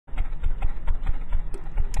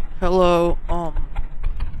Hello,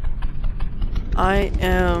 I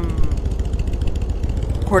am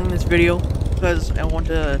recording this video because I want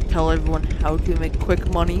to tell everyone how to make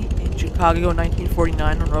quick money in Chicago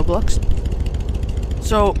 1949 on Roblox.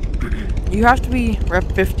 So, you have to be rep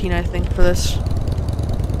 15, I think, for this.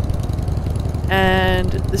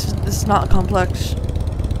 And this is not complex.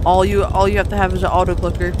 All you have to have is an auto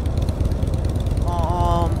clicker.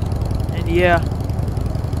 And yeah,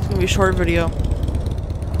 it's gonna be a short video.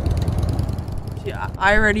 See,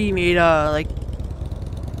 I already made I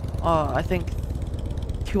think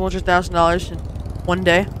 $200,000 in one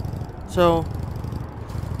day. So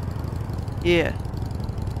yeah,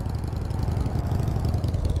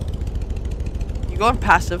 you go on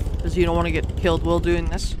passive because you don't want to get killed while doing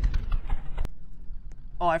this.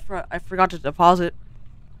 Oh, I forgot to deposit.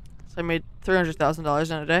 So I made $300,000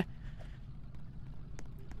 in a day.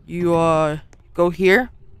 You go here,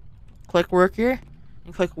 click work here,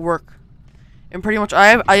 and click work. And pretty much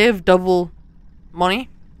I have double money.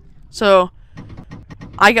 So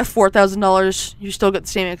I get $4,000, you still get the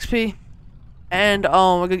same XP. And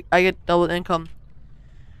I get double income.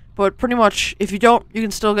 But pretty much if you don't, you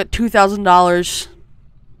can still get $2,000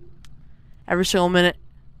 every single minute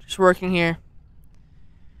just working here.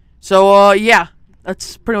 So yeah,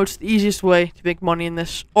 that's pretty much the easiest way to make money in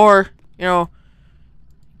this. Or, you know,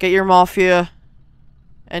 get your mafia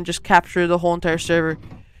and just capture the whole entire server.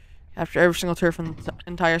 Capture every single turf in the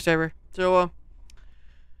entire server. So,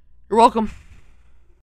 you're welcome.